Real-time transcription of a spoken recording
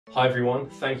Hi everyone,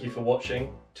 thank you for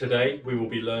watching. Today we will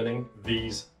be learning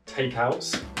these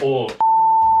takeouts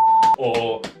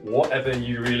or whatever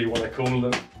you really want to call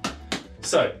them.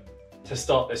 So to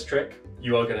start this trick,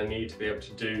 you are going to need to be able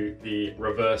to do the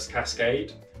reverse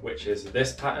cascade, which is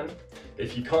this pattern.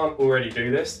 If you can't already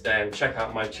do this, then check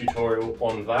out my tutorial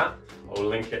on that. I'll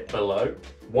link it below.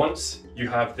 Once you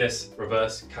have this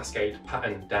reverse cascade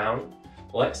pattern down,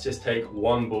 let's just take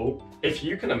one ball. If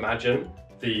you can imagine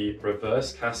the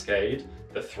reverse cascade,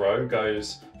 the throw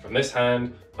goes from this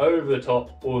hand over the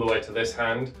top all the way to this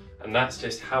hand, and that's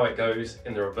just how it goes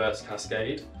in the reverse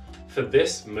cascade. For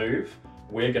this move,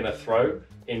 we're going to throw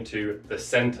into the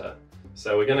center.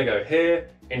 So we're going to go here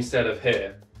instead of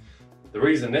here. The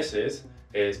reason this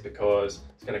is because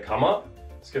it's going to come up,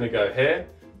 it's going to go here,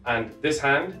 and this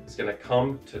hand is going to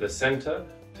come to the center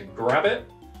to grab it.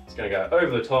 It's going to go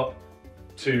over the top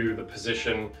to the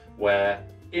position where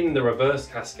in the reverse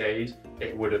cascade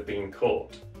it would have been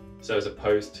caught. So as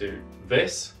opposed to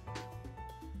this,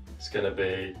 it's going to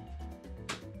be...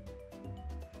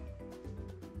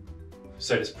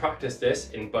 So just practice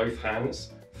this in both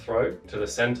hands. Throw to the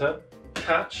center,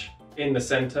 catch in the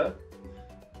center,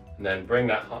 and then bring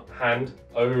that hand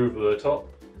over the top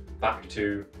back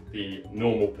to the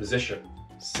normal position.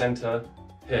 Center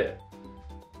here,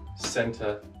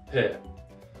 center here,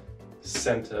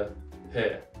 center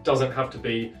here. Doesn't have to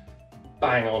be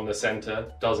bang on the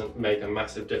center, doesn't make a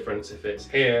massive difference if it's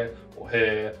here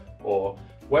or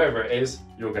wherever it is.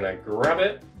 You're going to grab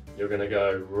it, you're going to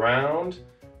go round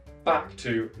back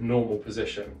to normal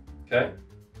position. Okay,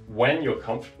 when you're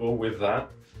comfortable with that,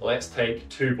 let's take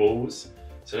two balls.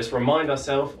 So just remind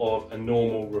ourselves of a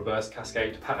normal reverse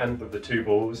cascade pattern with the two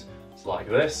balls. It's like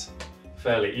this,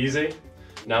 fairly easy.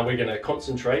 Now we're going to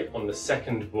concentrate on the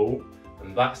second ball,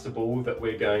 and that's the ball that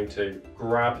we're going to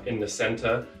grab in the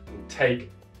center and take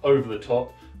over the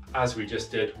top as we just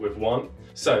did with one.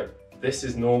 So this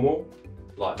is normal,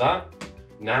 like that.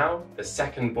 Now the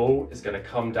second ball is going to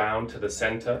come down to the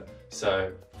center.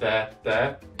 So there,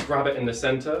 grab it in the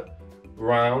center,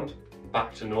 round,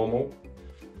 back to normal.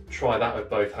 Try that with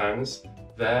both hands.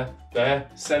 There,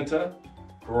 center,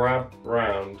 grab,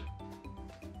 round.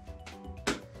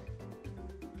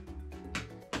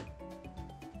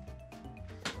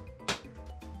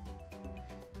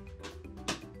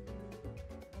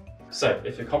 So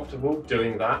if you're comfortable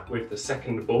doing that with the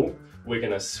second ball, we're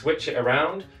going to switch it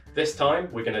around. This time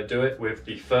we're going to do it with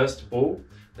the first ball.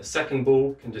 The second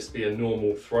ball can just be a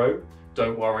normal throw.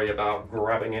 Don't worry about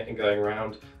grabbing it and going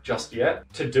around just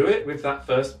yet. To do it with that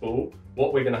first ball,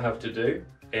 what we're going to have to do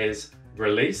is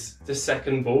release the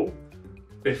second ball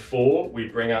before we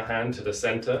bring our hand to the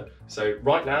center. So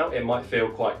right now it might feel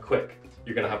quite quick.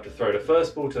 You're going to have to throw the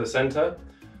first ball to the center,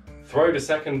 throw the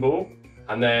second ball,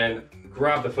 and then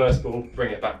grab the first ball,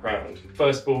 bring it back round.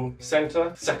 First ball,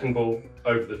 center, second ball,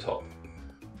 over the top.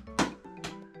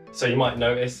 So you might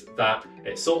notice that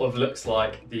it sort of looks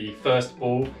like the first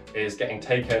ball is getting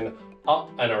taken up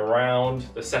and around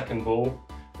the second ball,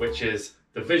 which is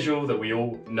the visual that we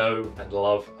all know and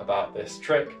love about this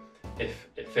trick. If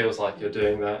it feels like you're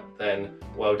doing that, then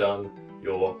well done,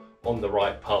 you're on the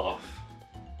right path.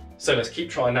 So let's keep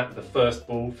trying that with the first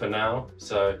ball for now.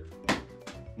 So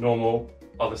normal,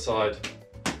 other side.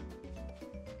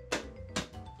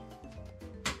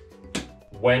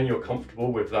 When you're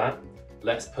comfortable with that,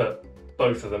 let's put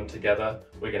both of them together.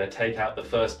 We're going to take out the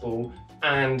first ball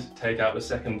and take out the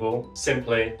second ball.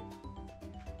 Simply,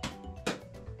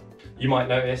 you might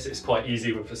notice it's quite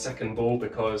easy with the second ball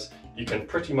because you can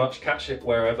pretty much catch it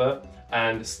wherever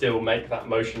and still make that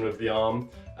motion with the arm.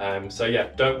 So yeah,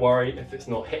 don't worry if it's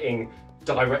not hitting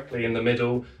directly in the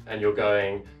middle and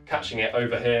you're catching it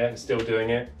over here and still doing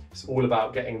it. It's all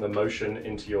about getting the motion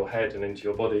into your head and into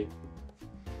your body.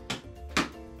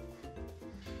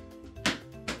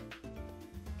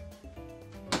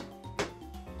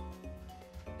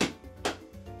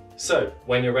 So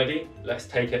when you're ready, let's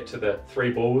take it to the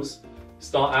three balls.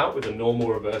 Start out with a normal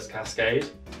reverse cascade,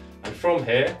 and from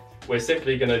here we're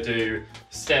simply going to do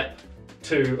step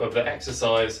 2 of the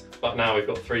exercise, but now we've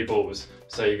got three balls.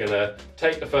 So you're going to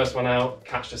take the first one out,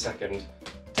 catch the second,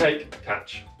 take,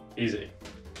 catch, easy.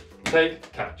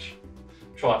 Take, catch.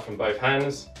 Try it from both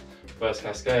hands. Reverse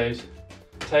cascade,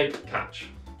 take, catch,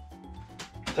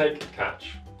 take,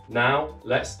 catch. Now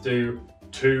let's do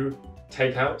 2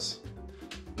 takeouts.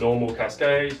 Normal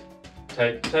cascade,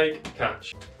 take,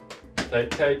 catch,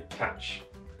 take, catch,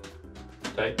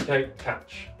 take,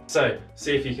 catch. So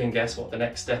see if you can guess what the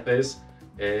next step is.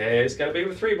 It's going to be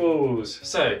with three balls.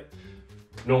 So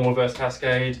normal reverse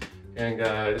cascade, and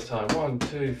go this time 1,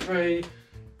 2, 3.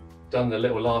 Done the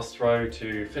little last throw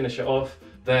to finish it off.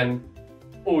 then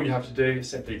all you have to do is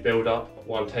simply build up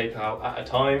one takeout at a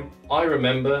time. I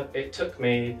remember it took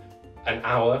me an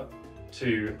hour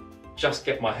to just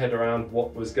get my head around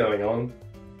what was going on.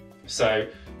 So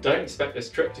don't expect this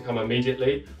trick to come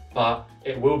immediately, but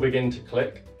it will begin to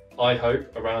click, I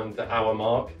hope, around the hour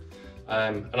mark.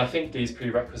 And I think these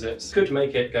prerequisites could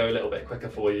make it go a little bit quicker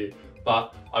for you,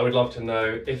 but I would love to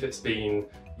know if it's been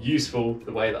useful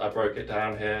the way that I broke it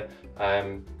down here,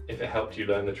 if it helped you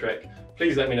learn the trick.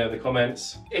 Please let me know in the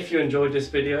comments. If you enjoyed this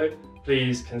video,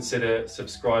 please consider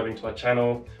subscribing to my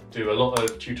channel. Do a lot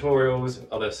of tutorials and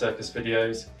other circus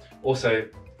videos. Also,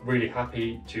 really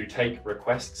happy to take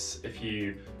requests. If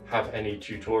you have any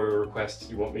tutorial requests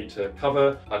you want me to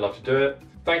cover, I'd love to do it.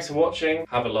 Thanks for watching,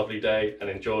 have a lovely day and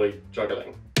enjoy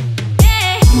juggling.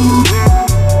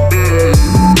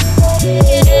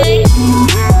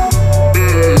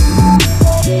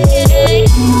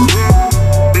 Yeah.